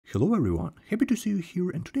Hello everyone, happy to see you here,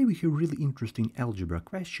 and today we have a really interesting algebra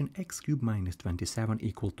question: x cubed minus 27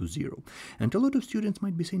 equal to 0. And a lot of students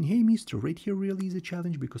might be saying, hey mister, right here really is a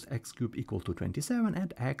challenge because x cubed equal to 27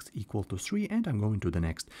 and x equal to 3, and I'm going to the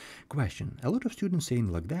next question. A lot of students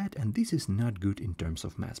saying like that, and this is not good in terms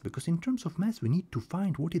of math, because in terms of math we need to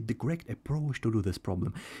find what is the correct approach to do this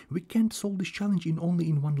problem. We can't solve this challenge only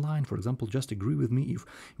in one line. For example, just agree with me, if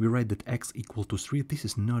we write that x equal to 3, this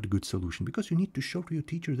is not a good solution, because you need to show to your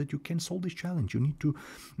teacher that you can solve this challenge. You need to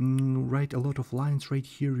write a lot of lines right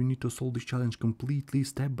here. You need to solve this challenge completely,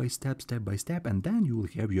 step by step, and then you will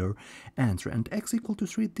have your answer. And x equal to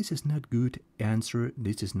 3, this is not good answer.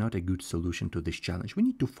 This is not a good solution to this challenge. We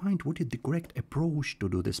need to find what is the correct approach to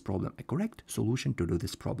do this problem, a correct solution to do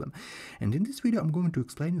this problem. And in this video, I'm going to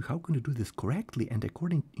explain you how can you do this correctly, and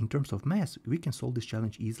according in terms of math, we can solve this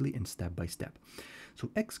challenge easily and step by step. So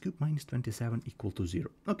x cubed minus 27 equal to 0.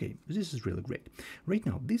 Okay, this is really great. Right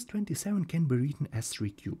now, this 27 can be written as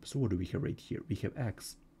 3 cubed. So what do we have right here? We have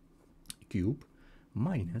x cubed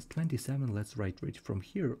minus 27. Let's write right from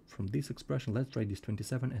here, from this expression, let's write this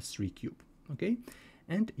 27 as 3 cubed. Okay,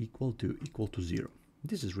 and equal to 0.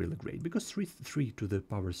 This is really great, because 3 to the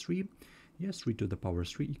power 3, yes, 3 to the power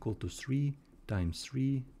 3 equal to 3 times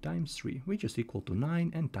 3 times 3, which is equal to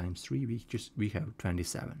 9, and times 3, we have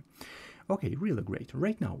 27. Okay, really great.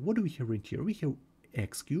 Right now, what do we have right here? We have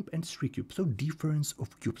x cubed and 3 cubed, so difference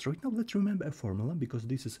of cubes. Right now, let's remember a formula, because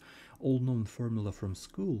this is all-known formula from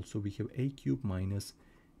school. So we have a cubed minus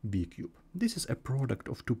b cubed. This is a product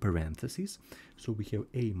of two parentheses, so we have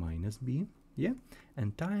a minus b, yeah,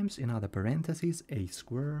 and times, in other parentheses, a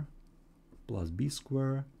square plus b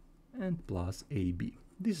square and plus ab.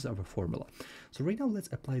 This is our formula. So right now, let's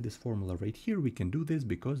apply this formula right here. We can do this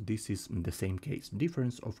because this is the same case,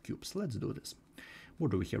 difference of cubes. Let's do this.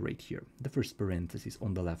 What do we have right here? The first parenthesis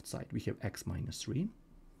on the left side, we have x minus 3,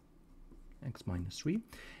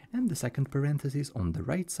 and the second parenthesis on the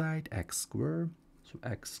right side, x squared, so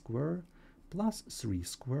x squared plus 3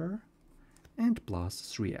 squared and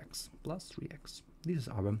plus 3x. This is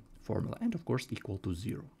our formula, and of course equal to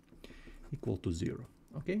 0.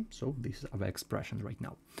 Okay, so this is our expression right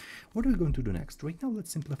now. What are we going to do next? Right now,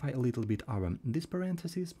 let's simplify a little bit our this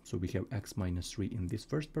parenthesis. So we have x minus 3 in this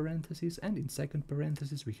first parenthesis, and in second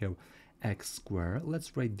parenthesis we have x squared.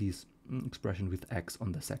 Let's write this expression with x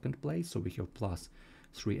on the second place. So we have plus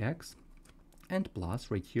 3x and plus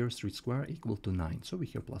right here 3 squared equal to 9. So we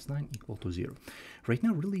have plus 9 equal to 0. Right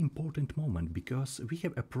now, really important moment, because we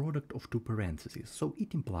have a product of two parentheses. So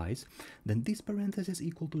it implies that this parenthesis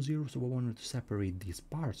equal to 0. So I wanted to separate these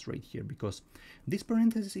parts right here, because this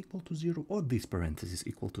parenthesis equal to 0 or this parenthesis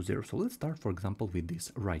equal to 0. So let's start, for example, with this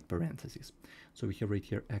right parenthesis. So we have right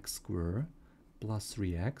here x squared plus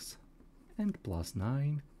 3x and plus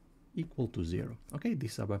 9 equal to 0. Okay,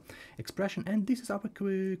 this is our expression, and this is our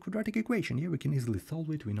quadratic equation. Here we can easily solve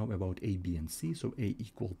it. We know about a, b, and c. So a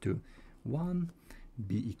equal to 1,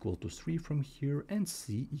 b equal to 3 from here, and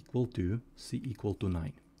c equal to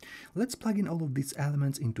 9. Let's plug in all of these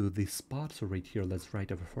elements into this spot. So right here, let's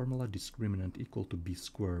write our formula: discriminant equal to b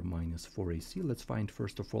squared minus 4ac. Let's find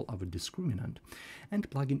first of all our discriminant and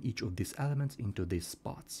plug in each of these elements into these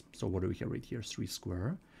spots. So what do we have right here? 3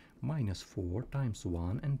 squared minus 4 times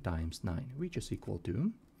 1 and times 9, which is equal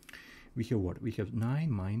to, we have what? We have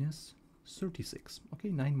 9 minus 36. Okay,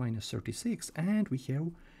 9 minus 36, and we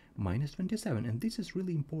have minus 27. And this is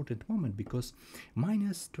really important moment, because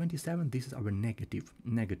minus 27, this is our negative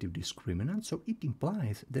discriminant. So it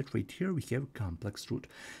implies that right here we have complex root.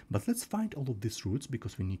 But let's find all of these roots,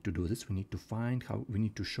 because we need to do this. We need to find how, we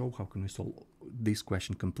need to show how can we solve this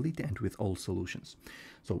question completely and with all solutions.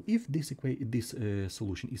 So if this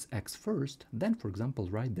solution is x first, then for example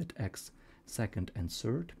write that x second and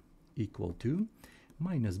third equal to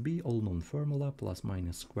minus b, all known formula, plus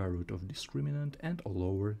minus square root of discriminant and all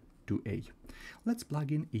over 2a. Let's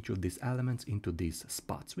plug in each of these elements into these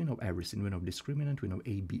spots. We know everything. We know discriminant, we know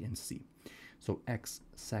a, b, and c. So x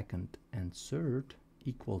second and third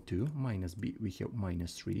equal to minus b, we have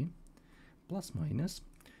minus 3, plus minus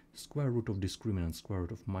square root of discriminant, square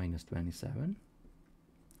root of minus 27,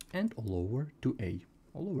 and all over 2a,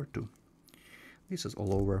 all over 2. This is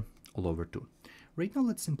all over 2. Right now,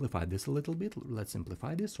 let's simplify this a little bit. Let's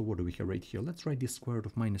simplify this. So what do we have right here? Let's write this square root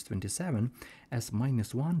of minus 27 as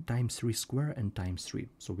minus 1 times 3 square and times 3.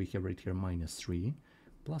 So we have right here minus 3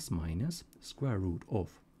 plus minus square root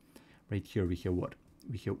of, right here we have what?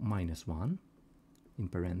 We have minus 1 in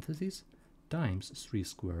parentheses times 3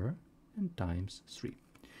 square and times 3,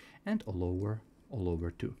 and all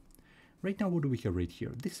over 2. Right now, what do we have right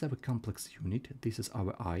here? This is our complex unit. This is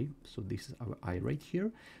our I. So this is our I right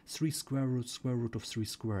here. 3 square root of 3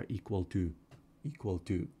 square equal to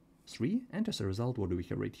 3. And as a result, what do we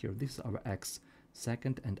have right here? This is our x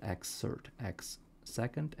second and x third. X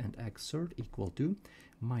second and x third equal to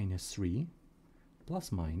minus 3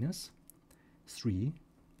 plus minus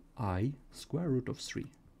 3i square root of 3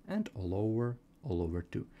 and all over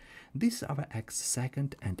 2. This is our x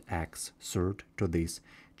second and x third to this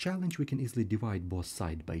challenge. We can easily divide both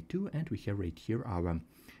sides by 2, and we have right here our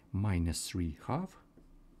minus 3 half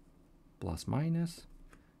plus minus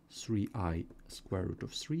 3i square root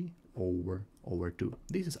of 3 over 2.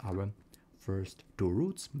 This is our first two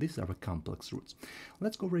roots. These are our complex roots.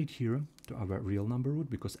 Let's go right here to our real number root,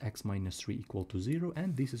 because x minus 3 equal to 0,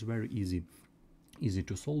 and this is very easy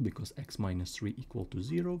to solve because x minus 3 equal to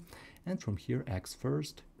 0, and from here x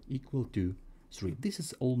first equal to 3. This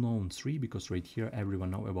is all known 3, because right here everyone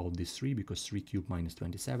know about this 3, because 3 cubed minus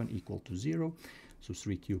 27 equal to 0. So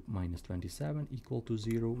 3 cubed minus 27 equal to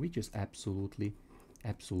 0, which is absolutely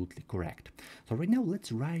correct. So right now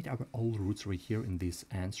let's write our all roots right here in this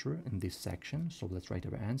answer, in this section. So let's write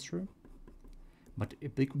our answer. But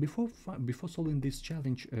before solving this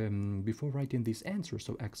challenge, before writing this answer,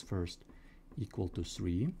 so x first equal to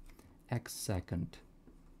 3, x second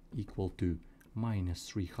equal to minus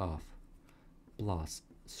 3 half plus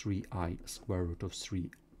 3i square root of 3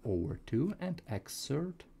 over 2, and x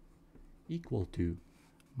third equal to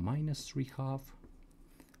minus 3 half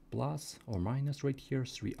plus or minus right here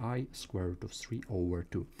 3i square root of 3 over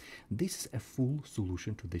 2. This is a full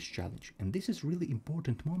solution to this challenge, and this is really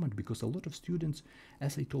important moment, because a lot of students,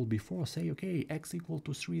 as I told before, say, okay, x equal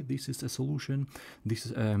to 3, this is a solution, this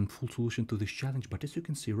is a full solution to this challenge. But as you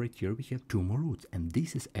can see right here, we have 2 more roots, and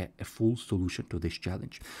this is a full solution to this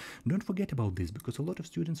challenge. Don't forget about this, because a lot of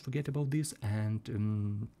students forget about this,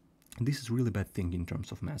 and this is really bad thing in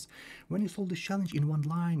terms of math. When you solve this challenge in one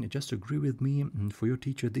line, just agree with me, for your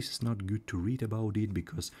teacher this is not good to read about it,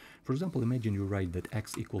 because, for example, imagine you write that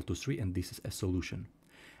x equal to 3 and this is a solution.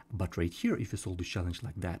 But right here, if you solve this challenge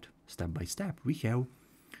like that, step by step, we have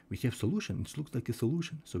solution. It looks like a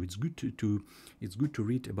solution. So it's good to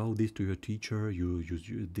read about this to your teacher.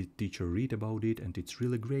 The teacher read about it, and it's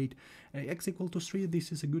really great. X equal to 3,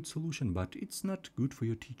 this is a good solution, but it's not good for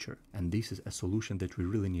your teacher. And this is a solution that we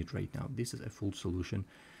really need right now. This is a full solution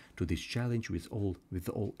to this challenge with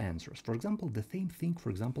all answers. For example, the same thing, for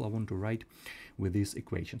example, I want to write with this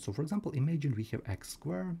equation. So for example, imagine we have x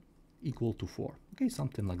squared equal to 4, okay,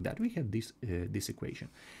 something like that. We have this this equation,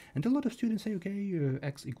 and a lot of students say, okay,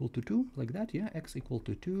 x equal to 2, like that. Yeah, x equal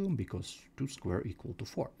to 2 because 2 square equal to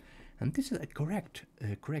 4, and this is a correct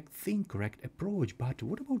approach. But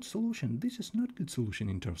what about solution? This is not good solution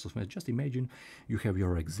in terms of math. Just imagine you have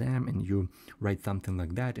your exam and you write something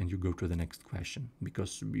like that, and you go to the next question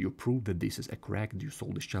because you prove that this is a correct. You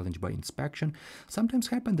solve this challenge by inspection. Sometimes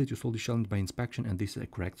happen that you solve this challenge by inspection and this is a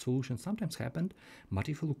correct solution. Sometimes happened, but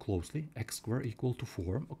if you look closely, x squared equal to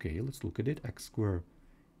 4. Okay, let's look at it. X squared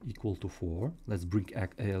equal to 4. Let's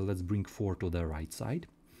bring 4 to the right side.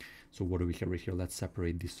 So what do we have right here? Let's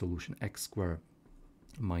separate this solution. X squared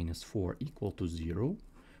minus 4 equal to 0.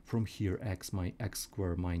 From here, x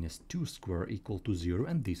squared minus 2 square equal to 0,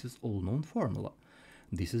 and this is all known formula.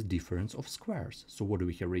 This is difference of squares. So what do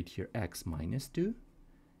we have right here? X minus 2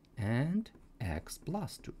 and x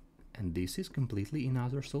plus 2. And this is completely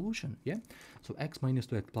another solution, yeah? So x minus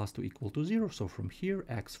 2, x plus 2 equal to 0. So from here,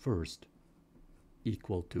 x first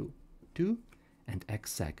equal to 2 and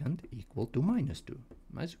x second equal to minus 2.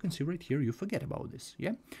 As you can see right here, you forget about this,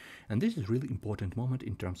 yeah? And this is really important moment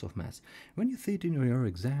in terms of math. When you sit in your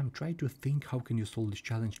exam, try to think how can you solve this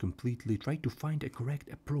challenge completely. Try to find a correct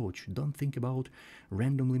approach. Don't think about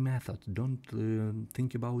randomly method. Don't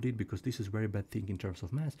think about it, because this is very bad thing in terms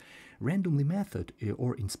of math. Randomly method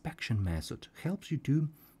or inspection method helps you to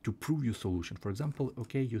prove your solution. For example,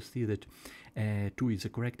 okay, you see that 2 is a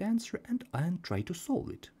correct answer, and try to solve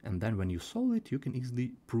it. And then when you solve it, you can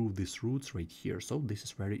easily prove these roots right here. So this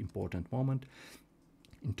is very important moment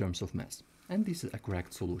in terms of math. And this is a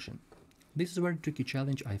correct solution. This is a very tricky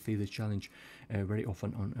challenge. I face this challenge very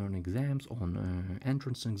often on exams, on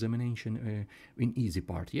entrance examination, in easy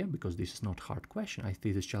part, yeah, because this is not hard question. I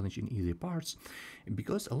face this challenge in easy parts,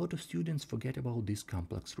 because a lot of students forget about these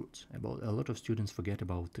complex roots. A lot of students forget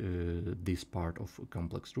about this part of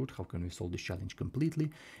complex root. How can we solve this challenge completely?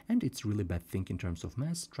 And it's really bad thing in terms of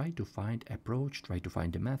math. Try to find approach, try to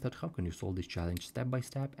find a method. How can you solve this challenge step by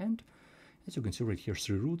step? And as you can see right here,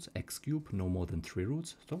 3 roots, x cubed, no more than 3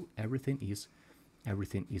 roots, so everything is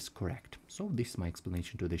everything is correct. So this is my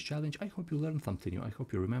explanation to this challenge. I hope you learned something new. I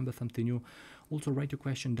hope you remember something new. Also write your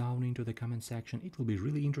question down into the comment section. It will be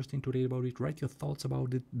really interesting to read about it. Write your thoughts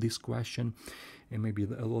about this question, and maybe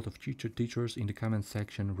a lot of teachers in the comment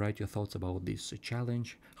section. Write your thoughts about this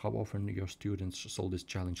challenge, how often your students solve this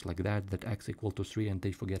challenge like that x equal to 3, and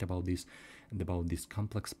they forget about this and about this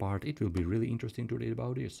complex part. It will be really interesting to read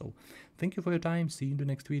about it. So thank you for your time. See you in the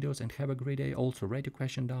next videos and have a great day. Also write your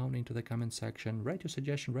question down into the comment section. Write your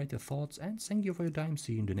suggestion, write your thoughts, and thank you for your time.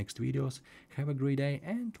 See you in the next videos. Have a great day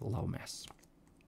and love maths.